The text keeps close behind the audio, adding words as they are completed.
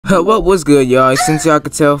What was good, y'all? Since y'all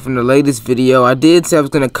could tell from the latest video, I did say I was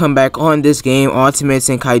gonna come back on this game, Ultimate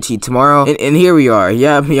Tenkaichi, tomorrow, and here we are.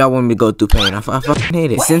 Yeah, y'all want me to go through pain. I fucking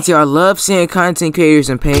hate it. Since y'all love seeing content creators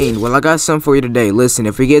in pain, well, I got something for you today. Listen,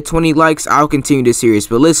 if we get 20 likes, I'll continue this series,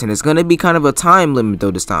 but listen, it's gonna be kind of a time limit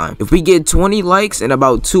though this time. If we get 20 likes in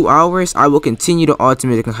about 2 hours, I will continue the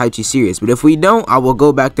Ultimate Tenkaichi series, but if we don't, I will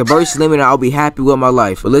go back to burst limit and I'll be happy with my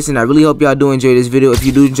life. But listen, I really hope y'all do enjoy this video. If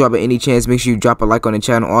you do enjoy by any chance, make sure you drop a like on the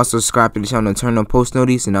channel. Also subscribe to the channel and turn on post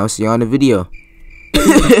notifications, and I'll see you on the video.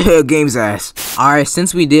 Game's ass. Alright,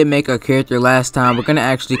 since we did make our character last time, we're gonna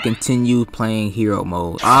actually continue playing hero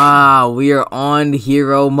mode. We are on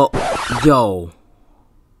hero mode. Yo.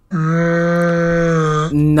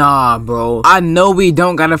 Nah, bro. I know we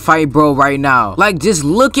don't gotta fight bro right now. Like, just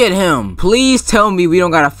look at him. Please tell me we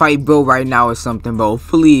don't gotta fight bro right now or something, bro.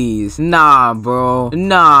 Please. Nah, bro.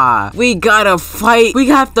 Nah. We gotta fight. We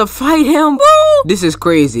have to fight him, bro. This is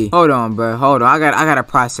crazy. Hold on, bro. Hold on. I gotta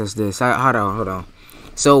process this. Hold on.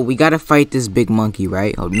 So, we gotta fight this big monkey,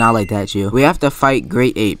 right? Oh, not like that, you. We have to fight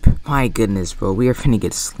Great Ape. My goodness, bro. We are finna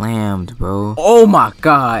get slammed, bro. Oh my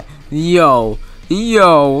god. Yo. How do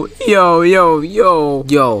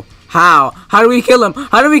we kill him?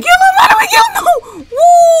 How do we kill him? No!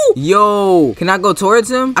 Woo! Yo, can I go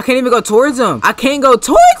towards him? I can't even go towards him. I can't go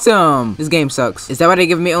towards him. This game sucks. Is that why they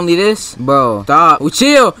giving me only this? Bro, stop. Oh,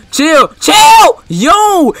 chill.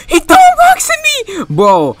 Yo, he throwing rocks at me.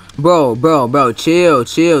 Bro,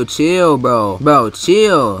 chill, bro. Bro,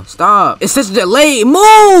 chill. Stop. It's such a delay.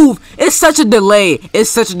 Move. It's such a delay.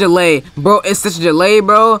 Bro, it's such a delay,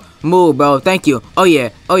 bro. Move, bro. Thank you. Oh yeah.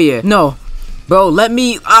 No. Bro, let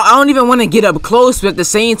me. I don't even want to get up close, but at the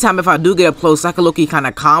same time, if I do get up close, I can look, kind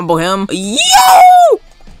of combo him. Yo!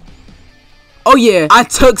 Oh yeah, I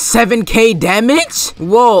took 7k damage.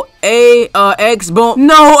 Whoa, X boom.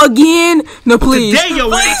 No, again. No, please. Please,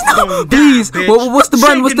 no. Please. What's the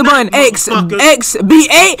button? X, B,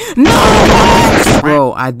 A. No.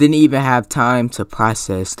 Bro, I didn't even have time to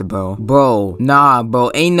process, bro. Nah,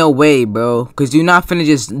 bro. Ain't no way, bro. Cause you're not finna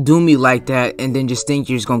just do me like that and then just think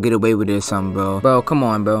you're just gonna get away with it or something, bro. Bro, come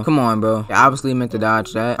on, bro. I obviously meant to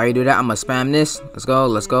dodge that. Alright, do that. I'm gonna spam this. Let's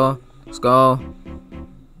go.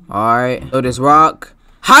 Alright, so this rock.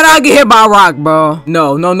 How did I get hit by a rock, bro?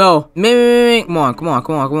 No. Come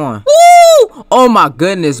on. Woo! Oh my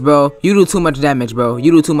goodness, bro. You do too much damage, bro.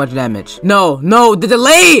 No, the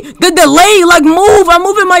delay, like move. I'm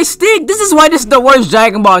moving my stick. This is why this is the worst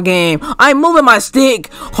Dragon Ball game. I'm moving my stick.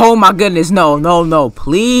 Oh my goodness, no,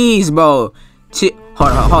 please, bro.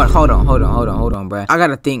 Hold on, bro. I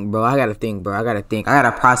gotta think, bro. I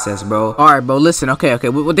gotta process, bro. Alright, bro, listen, okay.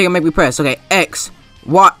 What they gonna make me press? Okay, X.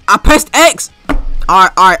 What? I pressed X.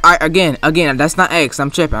 Alright, again. That's not X. I'm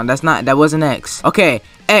tripping. That wasn't X. Okay,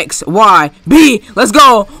 X, Y, B. Let's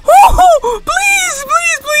go.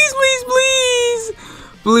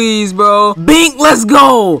 Please, bro. Bink, let's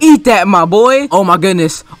go. Eat that, my boy. Oh my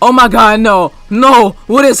goodness. Oh my god, no.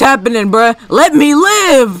 What is happening, bro? Let me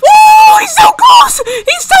live. Woo! He's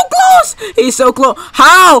so close.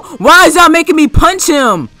 How? Why is y'all making me punch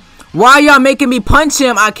him?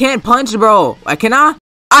 I can't punch, bro. Can I?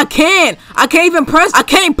 I can't even press. I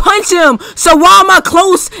can't punch him. So why am I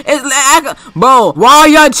close? Bro, why are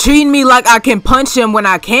y'all treating me like I can punch him when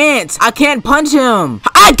I can't? I can't punch him.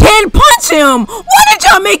 Why did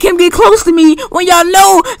y'all make him get close to me when y'all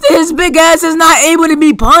know that his big ass is not able to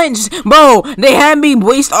be punched? Bro, they had me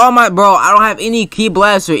waste all my, bro, I don't have any key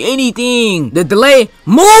blast or anything. The delay.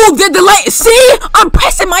 Move the delay. See? I'm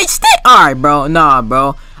pressing my stick. Alright, bro. Nah,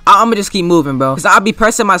 bro. I'ma just keep moving, bro. Cause I'll be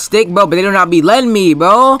pressing my stick, bro, but they do not be letting me,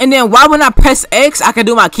 bro. And then why when I press X, I can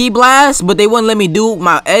do my key blast, but they wouldn't let me do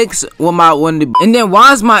my X with my one. And then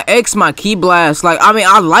why is my X my key blast? Like, I mean,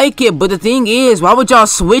 I like it, but the thing is, why would y'all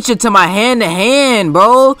switch it to my hand-to-hand,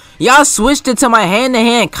 bro? Y'all switched it to my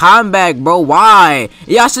hand-to-hand combat, bro. Why?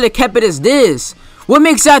 Y'all should have kept it as this. What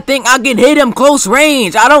makes y'all think I can hit him close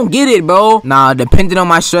range? I don't get it, bro. Nah, depending on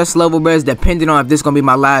my stress level, bro, it's depending on if this gonna be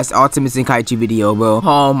my last Ultimate Tenkaichi video, bro.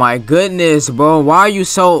 Oh my goodness, bro. Why are you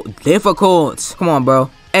so difficult? Come on, bro.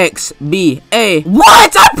 X, B, A.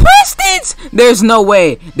 What? I pressed it! There's no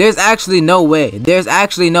way. There's actually no way.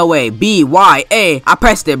 B, Y, A. I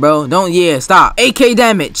pressed it, bro. Stop. 8k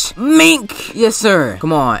damage. Mink. Yes, sir.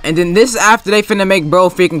 Come on. And then this is after they finna make bro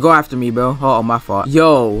freaking go after me, bro. Oh, my fault.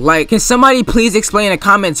 Yo, like, can somebody please explain in the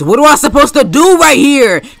comments, what am I supposed to do right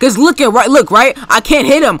here? Cause look, right? I can't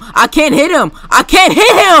hit him. I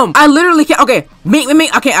literally can't. Okay.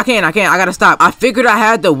 I can't. I gotta stop. I figured I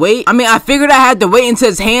had to wait. until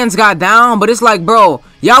his hands got down, but it's like, bro,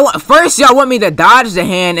 Y'all want me to dodge the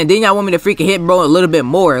hand, and then y'all want me to freaking hit bro a little bit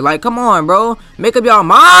more. Like, come on, bro. Make up your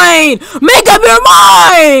mind. Make up your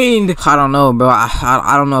mind. I don't know, bro.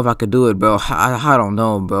 I don't know if I could do it, bro. I don't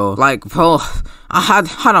know, bro. Like, bro,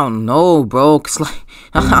 I don't know, bro. Cause like,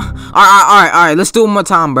 alright. Let's do it one more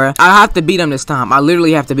time, bro. I have to beat him this time. I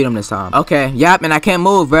literally have to beat him this time. Okay, yep, and I can't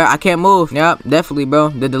move, bro. I can't move. Yep, definitely, bro.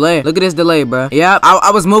 The delay. Look at this delay, bro. Yep,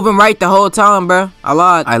 I was moving right the whole time, bro. I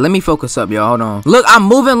lied. Alright, let me focus up, yo. Hold on. Look, I'm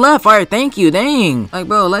moving left. Alright, thank you. Dang. Like,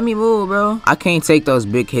 bro, let me move, bro. I can't take those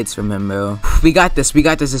big hits from him, bro. We got this. We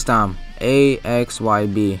got this time. A, X, Y,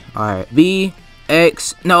 B. Alright. B,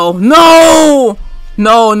 X. No.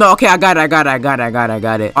 Okay, I got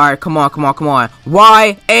it. Alright, come on.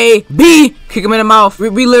 Y, A, B. Kick him in the mouth.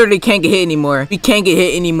 We literally can't get hit anymore. We can't get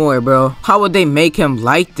hit anymore, bro. How would they make him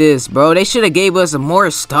like this, bro? They should have gave us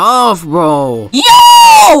more stuff, bro.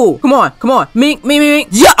 Yo! Come on. Mink.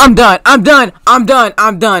 Yeah, I'm done. I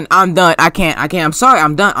can't. I'm sorry.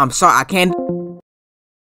 I'm done. I can't.